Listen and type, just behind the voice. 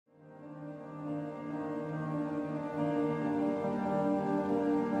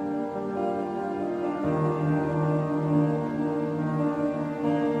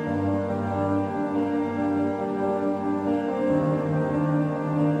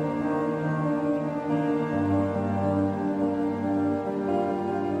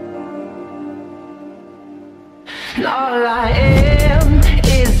all I am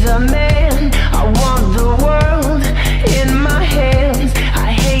is a man. I want the world in my hands.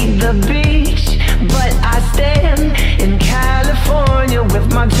 I hate the beach, but I stand in California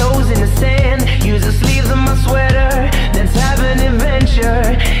with my toes in the sand. Use the sleeves of my sweater, let's have an adventure.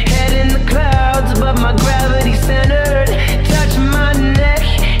 Head in the clouds, but my gravity's centered. Touch my neck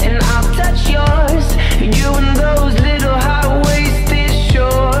and I'll touch yours. You and those little high-waisted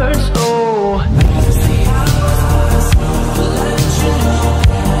shorts. Oh,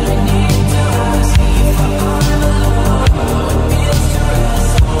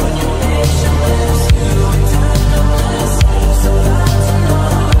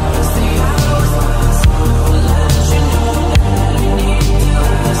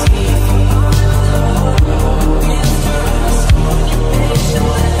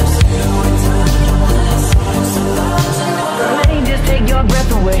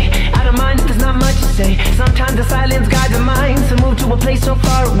 sometimes the silence guides the mind to move to a place so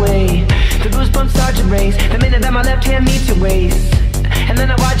far away. The goosebumps start to raise the minute that my left hand meets your waist. And then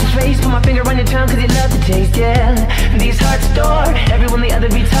I watch your face, put my finger on your tongue cause you love the taste, yeah. These hearts adore everyone the other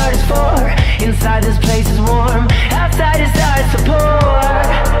beats hard is for. Inside this place is warm, outside it starts to pour.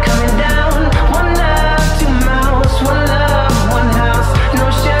 Coming down, one love, two mouths, one love, one house. No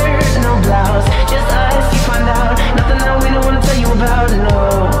shirt, no blouse, just us, you find out. Nothing that we don't wanna tell you about, no,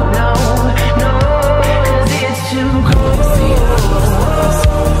 no, no. It's too cold.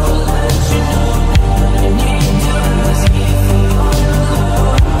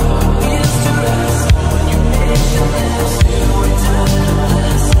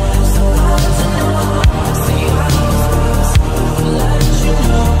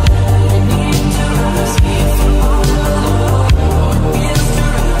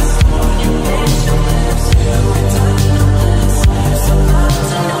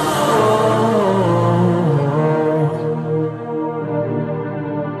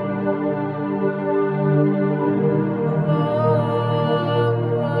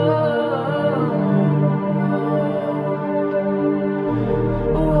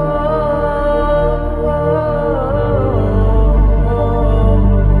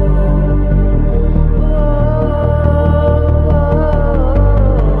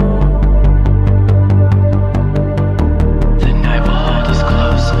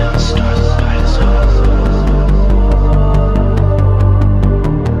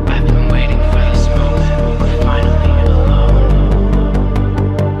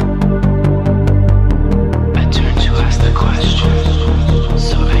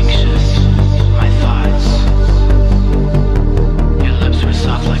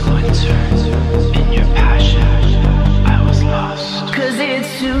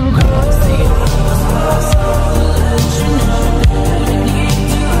 It's too cold.